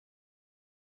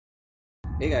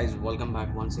Hey guys, welcome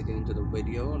back once again to the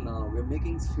video. Now we're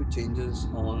making few changes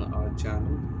on our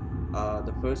channel.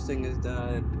 The first thing is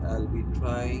that I'll be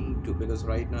trying to, because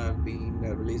right now I've been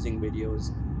releasing videos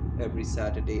every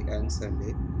Saturday and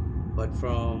Sunday, but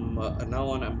from now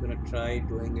on I'm gonna try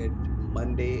doing it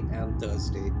Monday and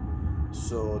Thursday,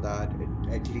 so that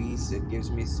at least it gives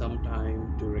me some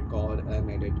time to record and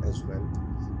edit as well.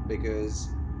 Because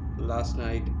last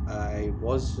night I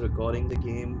was recording the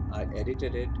game, I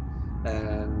edited it,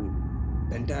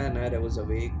 and entire night I was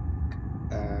awake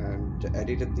and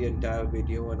edited the entire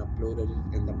video and uploaded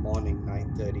it in the morning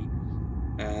 9:30,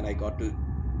 and I got to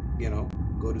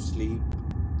go to sleep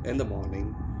in the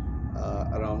morning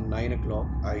around 9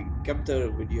 o'clock. I kept the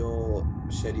video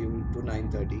schedule to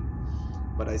 9:30,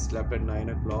 but I slept at 9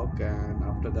 o'clock, and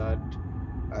after that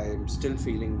I'm still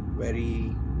feeling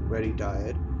very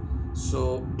tired.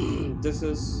 So this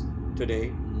is today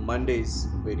Monday's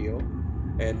video,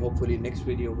 and hopefully next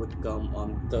video would come on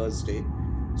Thursday.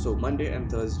 So Monday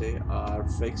and Thursday are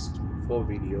fixed for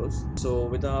videos. So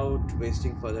without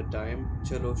wasting further time,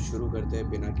 चलो शुरू करते हैं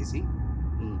बिना किसी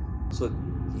सो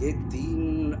ये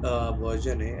तीन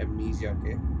version है amnesia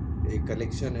के। एक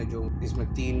कलेक्शन है जो इसमें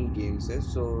तीन गेम्स है।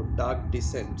 सो डार्क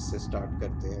डिसेंट से स्टार्ट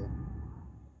करते हैं।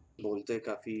 बोलते हैं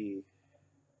काफ़ी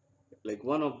like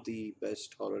one of the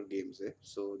best horror games है।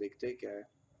 सो देखते हैं क्या है।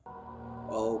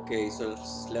 Okay, so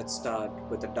let's start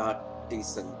with the dark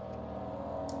descent.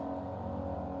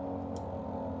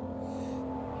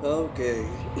 Okay.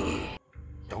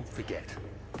 Don't forget,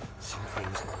 some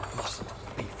things mustn't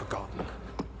be forgotten.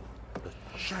 The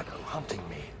shadow hunting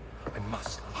me. I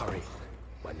must hurry.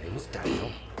 My name is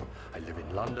Daniel. I live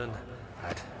in London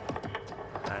at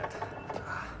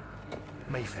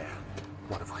Mayfair.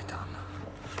 What have I done?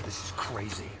 This is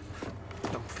crazy.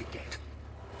 Don't forget.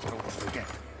 Don't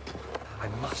forget. I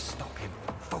must stop him.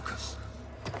 Focus.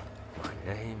 My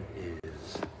name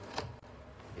is...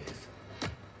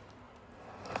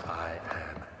 I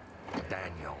am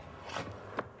Daniel.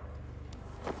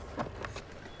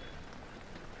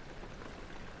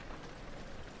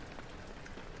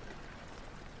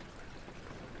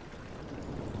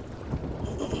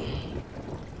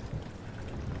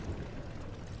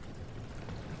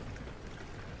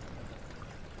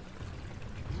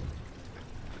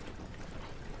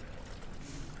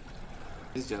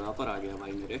 इस जगह पर आ गया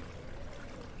भाई मेरे।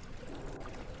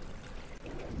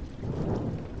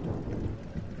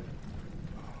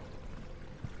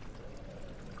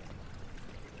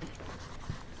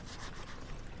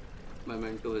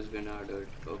 Memento has been added.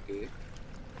 Okay.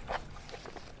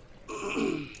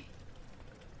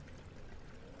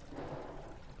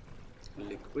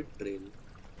 Liquid trail.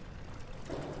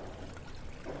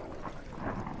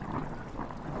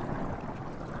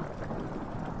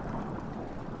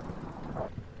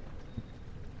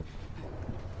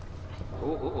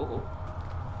 Oh.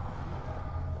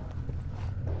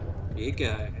 ये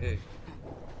क्या है?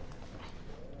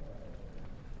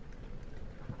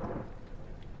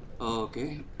 Okay.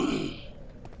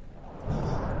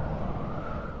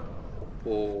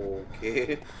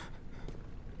 Okay.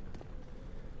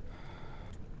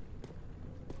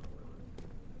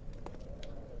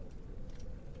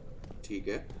 ठीक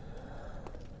है।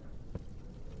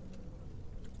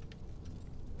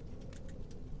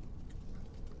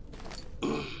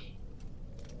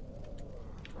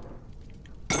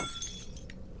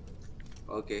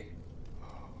 ओके।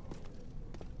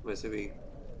 वैसे भी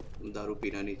दारू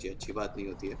पीना नीचे अच्छी बात नहीं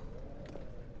होती है।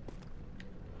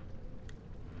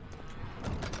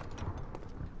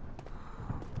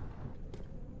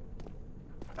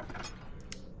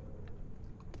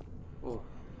 ओह,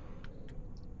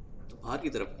 तो बाहर की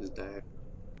तरफ मिलता है।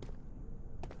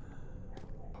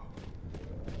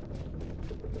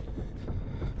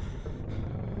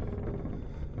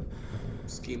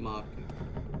 इसकी माँ की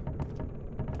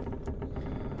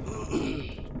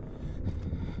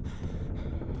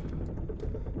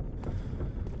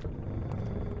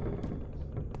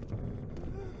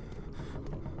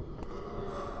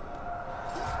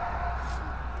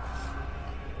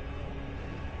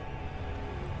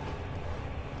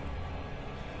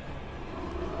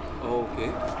ओके।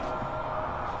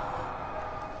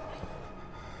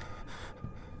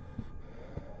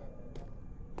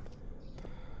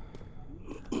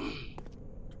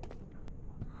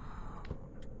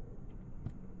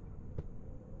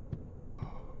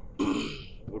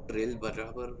 वो ट्रेल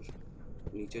बराबर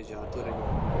नीचे जा तो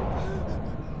रही।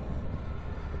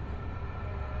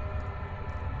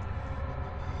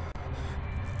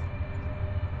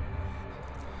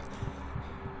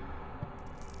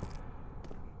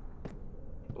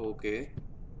 ओके,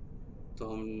 तो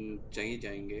हम चाहिए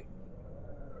जाएंगे।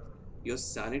 Your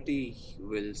sanity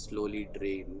will slowly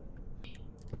drain.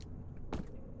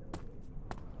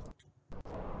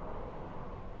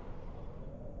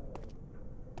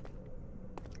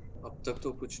 अब तक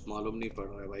तो कुछ मालूम नहीं पड़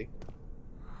रहा है भाई.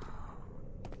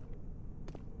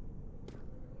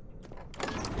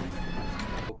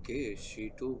 Okay,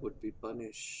 she too would be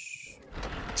punished.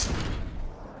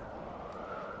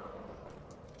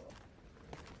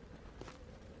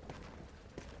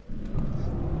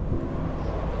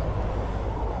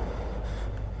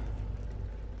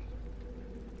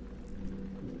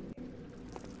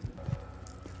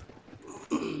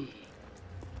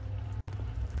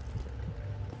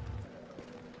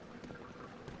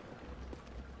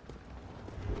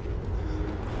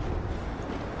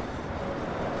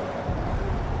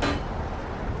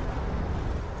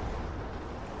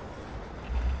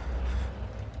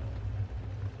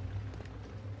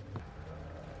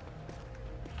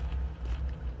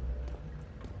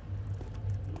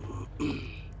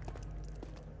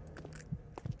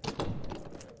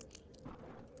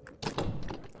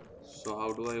 So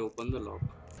how do I open the lock?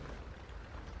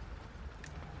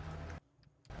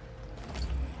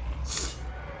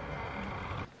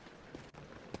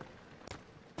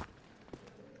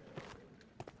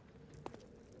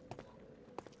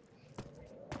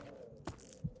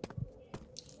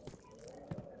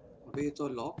 अबे ये तो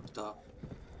लॉक था.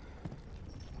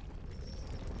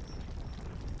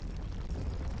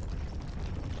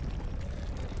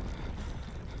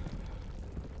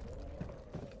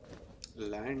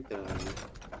 Lantern.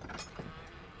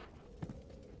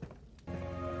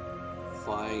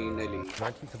 Finally.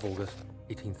 19th of August,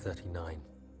 1839.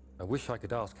 I wish I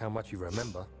could ask how much you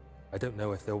remember. I don't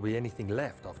know if there will be anything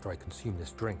left after I consume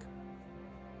this drink.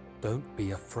 Don't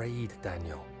be afraid,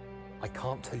 Daniel. I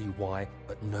can't tell you why,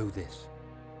 but know this.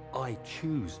 I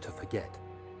choose to forget.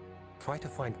 Try to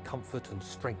find comfort and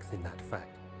strength in that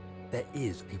fact. There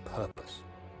is a purpose.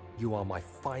 You are my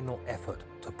final effort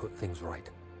to put things right.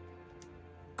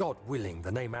 God willing,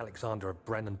 the name Alexander of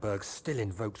Brandenburg still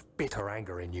invokes bitter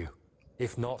anger in you.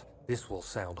 If not, this will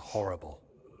sound horrible.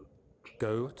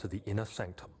 Go to the inner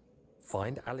sanctum,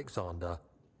 find Alexander,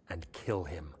 and kill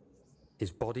him.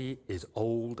 His body is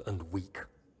old and weak,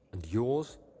 and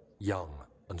yours, young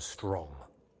and strong.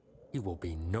 He will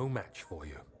be no match for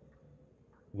you.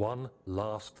 One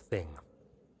last thing.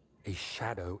 A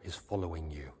shadow is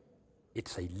following you.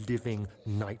 It's a living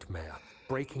nightmare,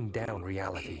 breaking down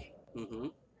reality.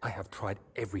 I have tried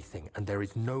everything, and there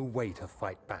is no way to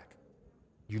fight back.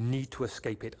 You need to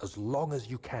escape it as long as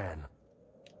you can.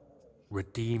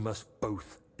 Redeem us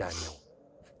both, Daniel.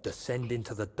 Descend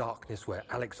into the darkness where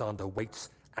Alexander waits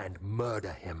and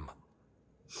murder him.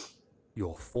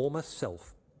 Your former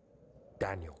self,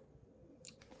 Daniel.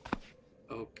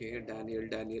 Okay,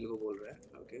 Daniel को बोल रहा है.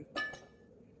 Okay.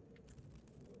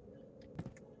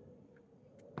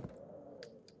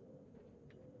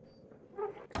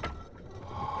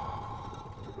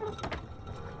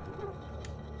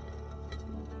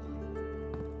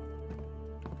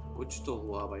 कुछ तो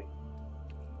हुआ भाई.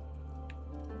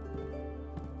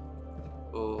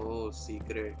 ओह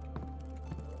secret.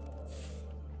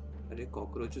 अरे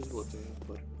cockroaches होते हैं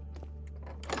ऊपर.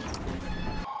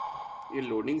 ये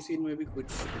लोडिंग सीन में भी कुछ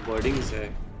वर्डिंग्स है.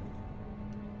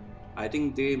 I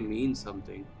think they mean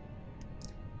something.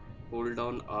 Hold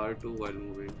down R2 while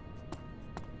moving.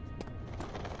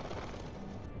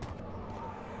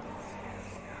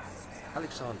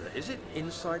 Alexander, is it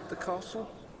inside the castle?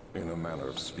 In a manner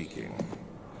of speaking.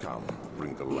 Come,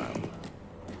 bring the lamp.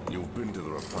 You've been to the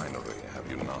refinery, have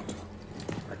you not?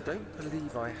 I don't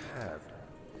believe I have.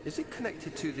 Is it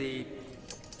connected to the...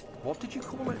 what did you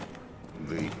call it?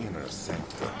 The inner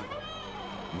sanctum.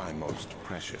 My most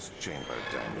precious chamber,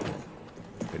 Daniel.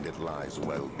 And it lies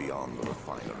well beyond the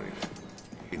refinery.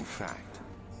 In fact,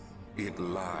 it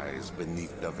lies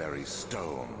beneath the very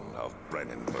stone of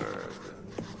Brennenburg.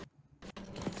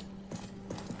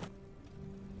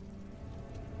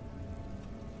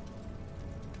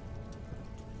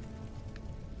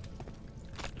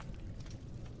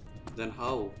 Then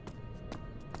how?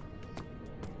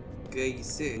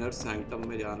 कैसे inner sanctum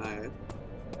में जाना है?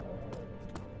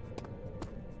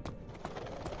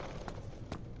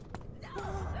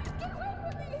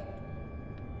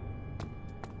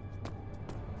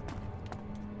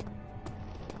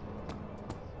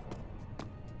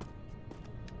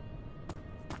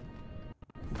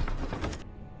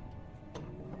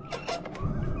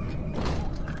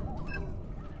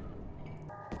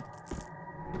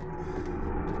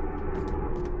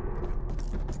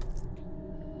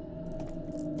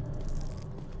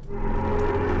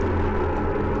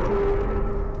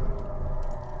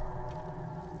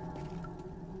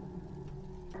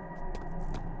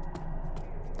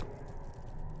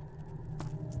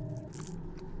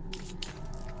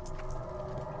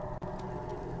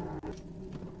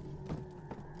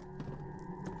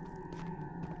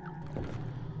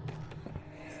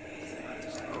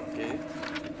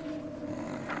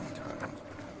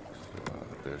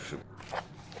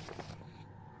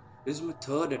 This is my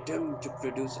third attempt to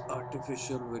produce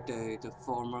artificial vitae. The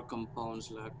former compounds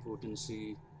lack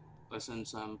potency.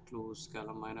 Essence I'm close,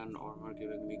 calamine and armor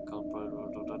giving me copper.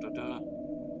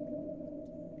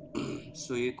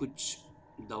 So ये कुछ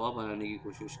दवा बनाने की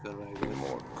कोशिश कर रहा है guys.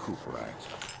 More cuprite.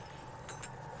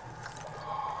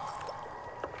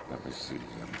 Let me see.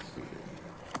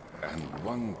 And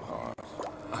 1 part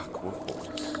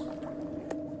aquafortis.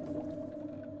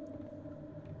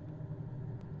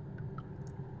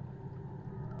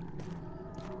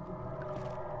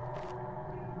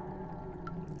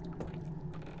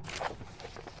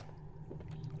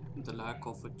 The lack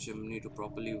of a chimney to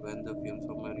properly vent the fumes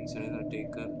from my recently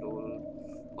taken toll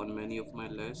on many of my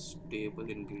less stable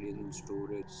ingredients in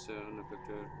storage and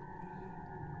affected.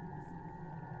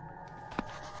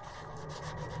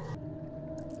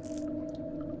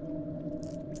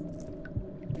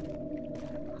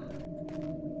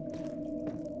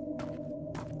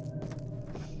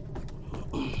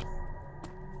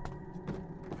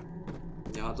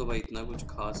 यहाँ तो भाई इतना कुछ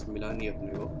खास मिला नहीं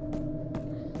अपने को.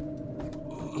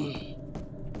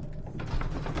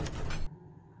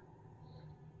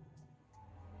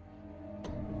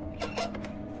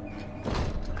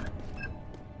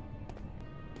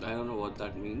 I don't know what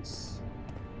that means.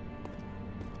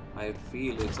 I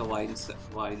feel it's a wine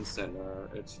cellar.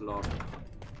 It's locked.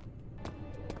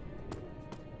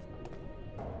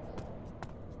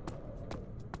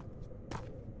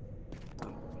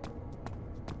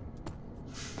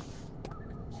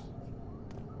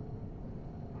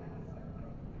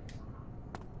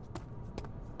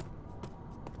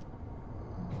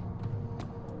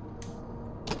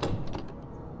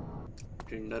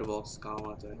 Tinder box काम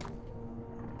आता है.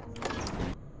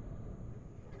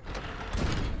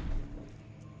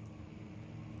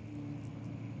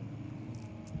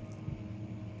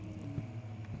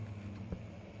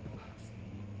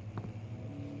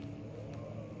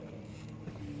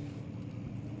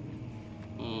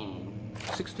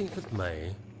 16th of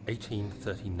May,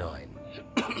 1839.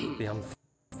 The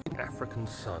unfortunate African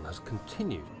sun has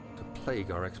continued to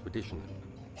plague our expedition,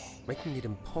 making it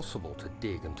impossible to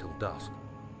dig until dusk.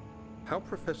 How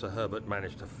Professor Herbert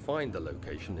managed to find the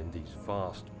location in these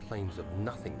vast plains of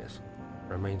nothingness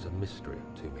remains a mystery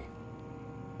to me.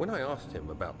 When I asked him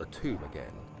about the tomb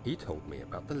again, he told me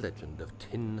about the legend of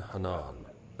Tin Hanan,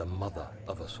 the mother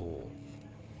of us all.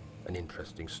 An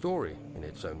interesting story in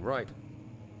its own right,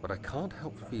 but I can't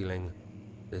help feeling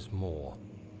there's more.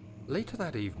 Later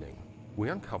that evening, we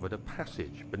uncovered a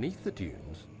passage beneath the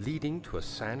dunes leading to a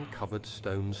sand-covered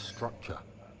stone structure.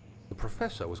 The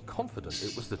professor was confident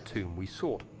it was the tomb we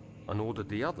sought and ordered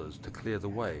the others to clear the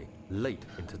way late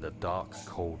into the dark,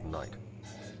 cold night.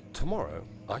 Tomorrow,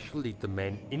 I shall lead the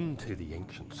men into the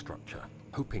ancient structure,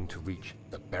 hoping to reach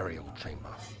the burial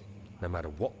chamber. No matter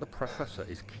what the professor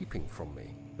is keeping from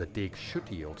me, the dig should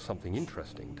yield something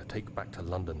interesting to take back to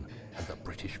London and the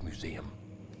British Museum.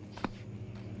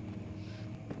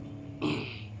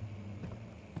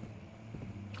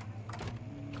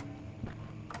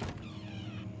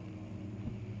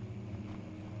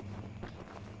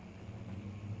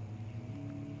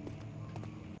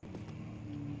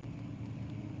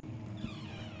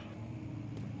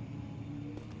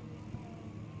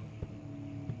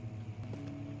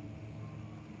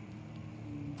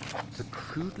 The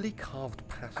crudely carved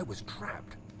passage. I was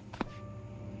trapped.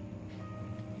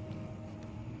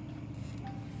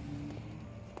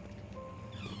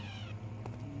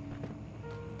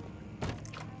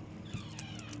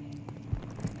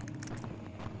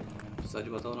 सच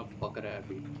बताओ ना पक रहा है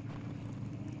अभी.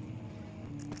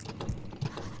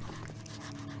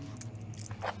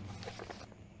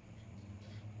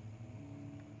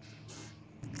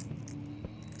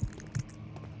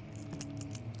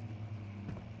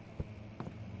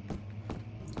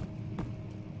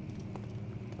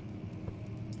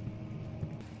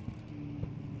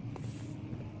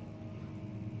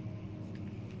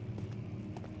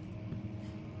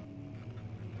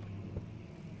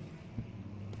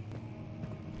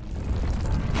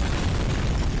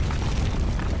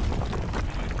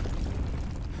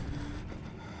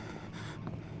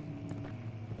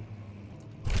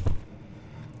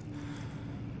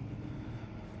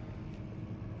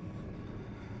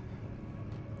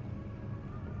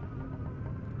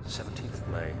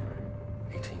 May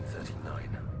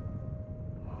 1839.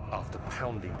 After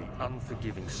pounding the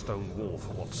unforgiving stone wall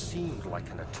for what seemed like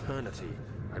an eternity,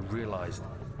 I realized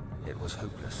it was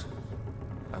hopeless.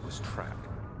 I was trapped.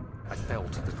 I fell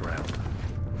to the ground,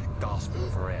 gasping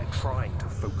for air, trying to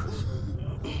focus.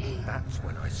 That's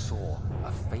when I saw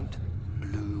a faint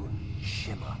blue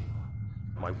shimmer.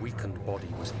 My weakened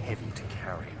body was heavy to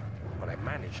carry. but I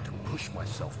managed to push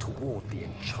myself toward the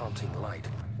enchanting light.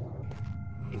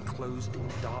 Enclosed in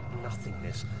dark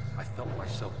nothingness, I felt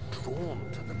myself drawn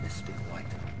to the mystic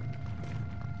light.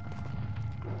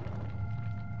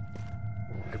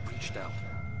 I reached out,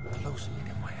 closing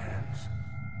it in my hands.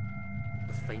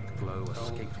 The faint glow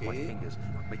escaped my fingers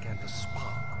and began to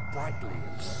spark brightly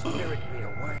and spirit me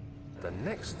away. The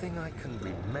next thing I can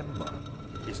remember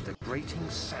is the grating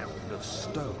sound of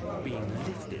stone being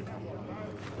lifted,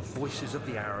 the voices of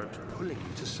the Arabs pulling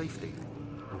me to safety,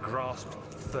 and grasped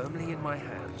firmly in my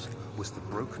hands was the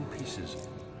broken pieces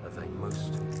of a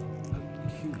most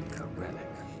peculiar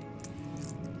relic.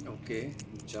 Okay,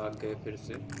 जाग गए फिर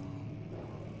से।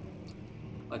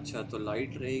 अच्छा, तो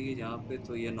light रहेगी जहाँ पे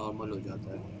तो ये नॉर्मल हो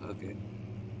जाता है। ओके,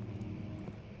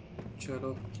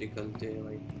 चलो निकलते हैं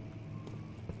भाई,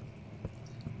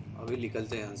 अभी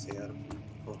निकलते हैं यहाँ से यार।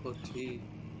 बहुत ही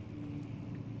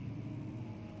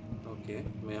ओके,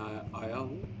 मैं आया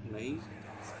हूँ नहीं।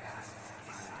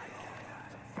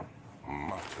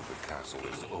 Much of the castle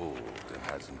is old and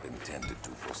hasn't been tended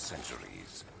to for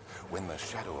centuries. When the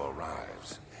shadow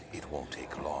arrives, it won't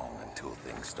take long until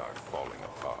things start falling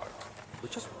apart.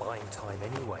 We're just buying time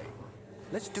anyway.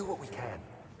 Let's do what we can.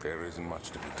 There isn't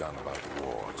much to be done about the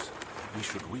wards. We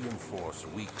should reinforce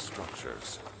weak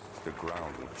structures. The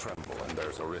ground will tremble and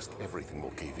there's a risk everything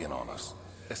will cave in on us,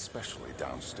 especially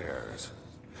downstairs.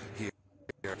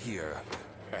 Here,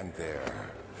 and there.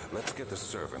 Let's get the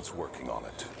servants working on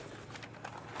it.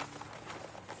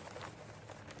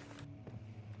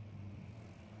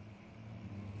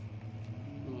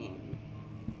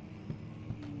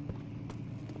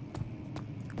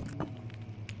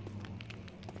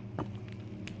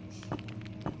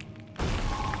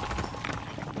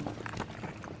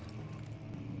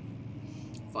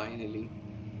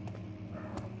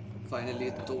 Finally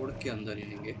तोड़ के अंदर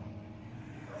जाएंगे।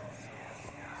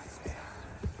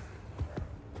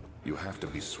 You have to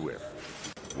be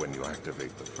swift when you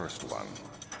activate the first one.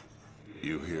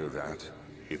 You hear that?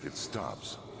 If it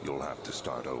stops, you'll have to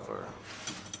start over.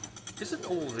 Isn't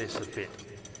all this a bit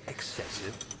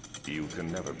excessive? You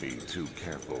can never be too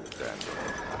careful,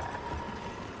 Daniel.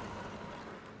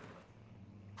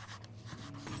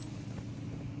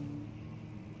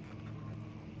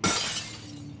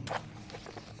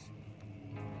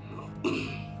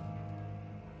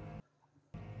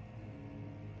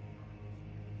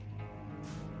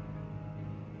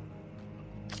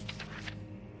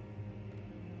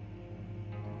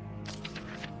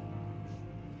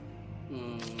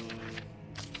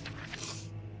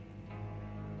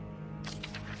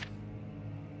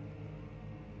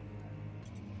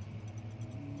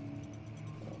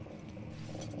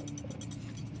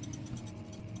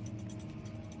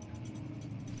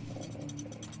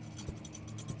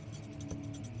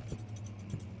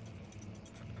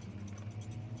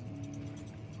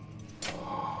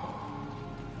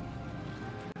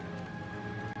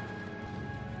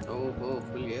 ओहो,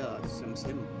 खुल गया SIM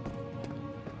SIM.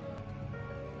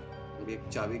 ये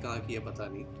चाबी कहाँ की है पता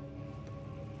नहीं।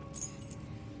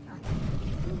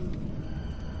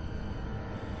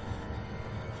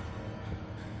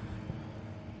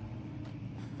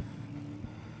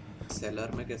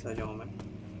 सेलर में कैसा जाऊँ मैं?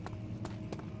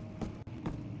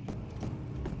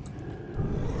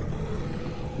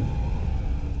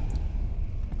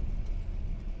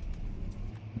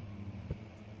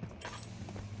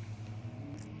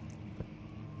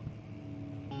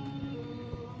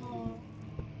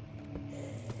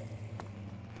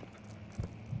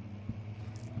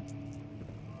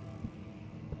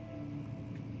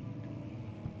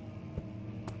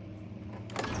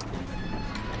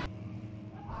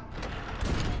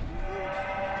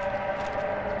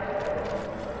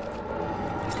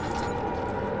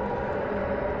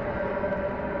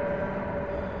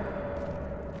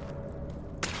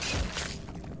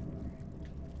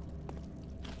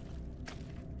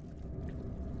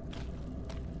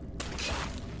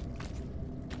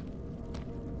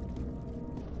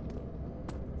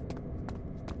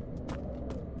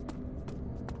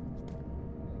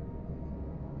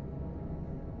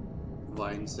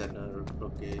 Wine cellar,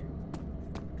 okay.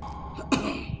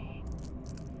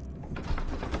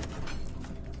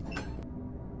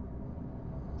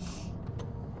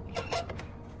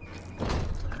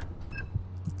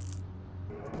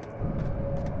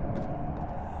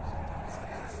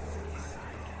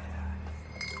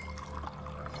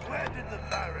 Where did the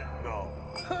Baron go?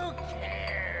 Who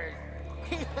cares?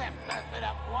 He left us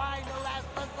enough wine to last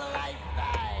us a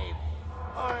lifetime.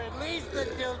 Or at least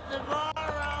until tomorrow.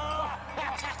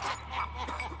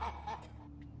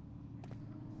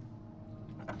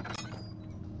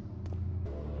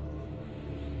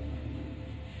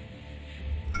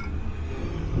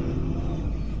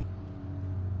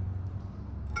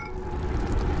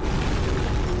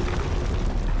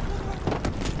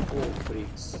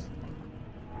 freaks.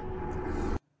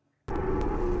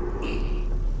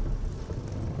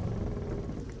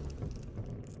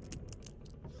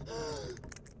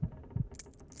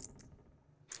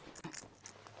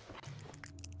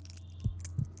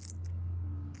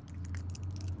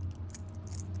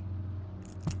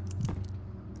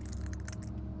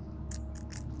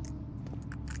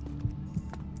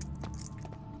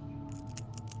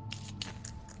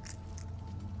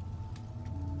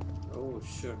 Oh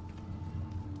shit.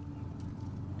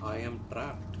 I am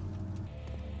trapped.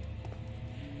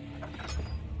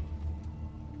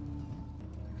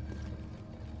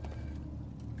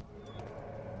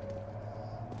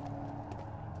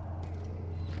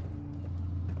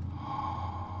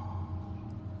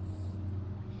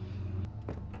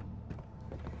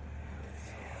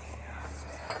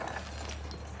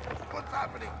 What's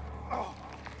happening? Oh,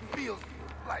 feels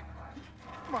like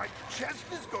my chest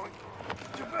is going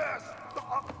to burst.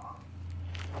 Oh,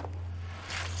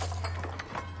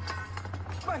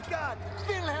 My God!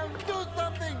 Wilhelm, do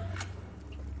something!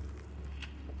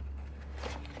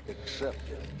 Accept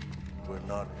it. We're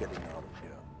not getting out of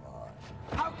here alive.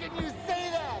 How can you say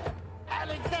that?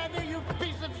 Alexander, you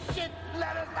piece of shit!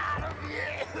 Let us out of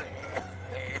here!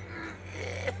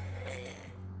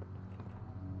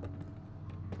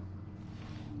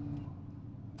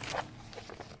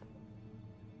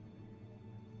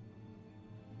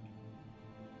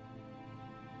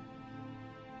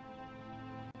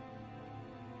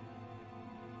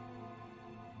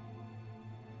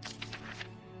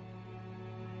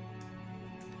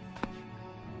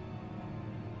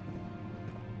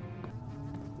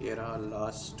 Here our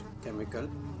last chemical.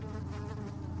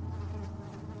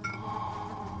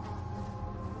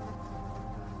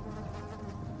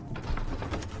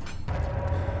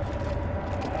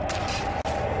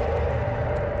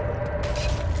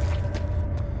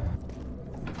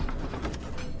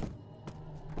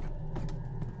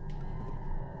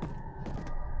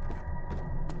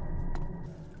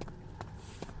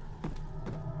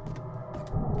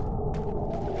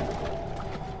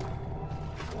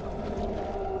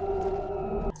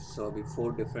 So अभी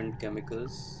 4 different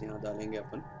chemicals यहाँ डालेंगे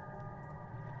अपन.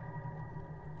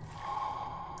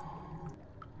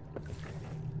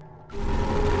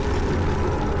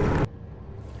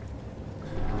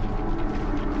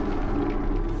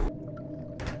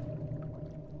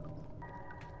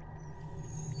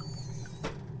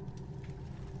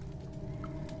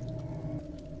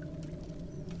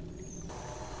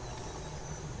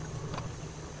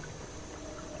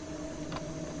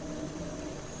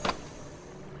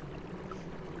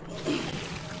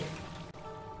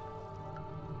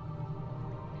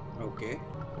 Okay.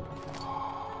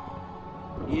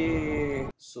 Yay!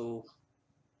 So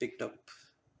picked up.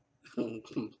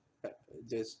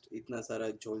 Just इतना सारा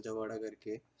झोल झवाड़ा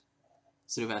करके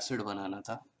सिर्फ acid बनाना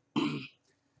था.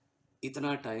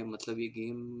 इतना टाइम, मतलब ये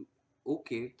गेम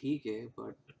ओके ठीक है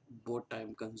बट बहुत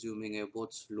टाइम कंज्यूमिंग है,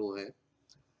 बहुत स्लो है.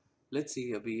 लेट्स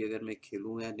सी अभी अगर मैं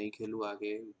खेलूँ या नहीं खेलूँ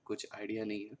आगे कुछ आइडिया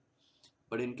नहीं है.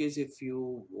 But in case if you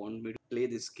want me to play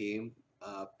this game,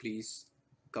 please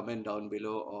comment down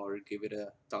below और give it a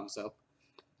thumbs up.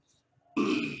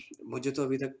 मुझे तो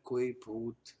अभी तक कोई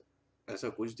भूत ऐसा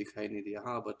कुछ दिखाई नहीं दिया.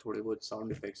 हाँ बट थोड़े बहुत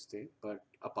साउंड इफेक्ट्स थे, but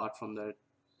apart from that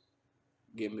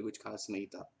game में कुछ खास नहीं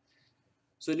था.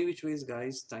 So any which ways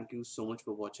guys, thank you so much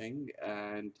for watching,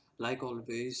 and like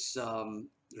always,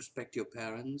 respect your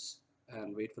parents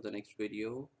and wait for the next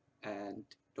video,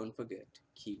 and don't forget,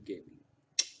 keep gaming.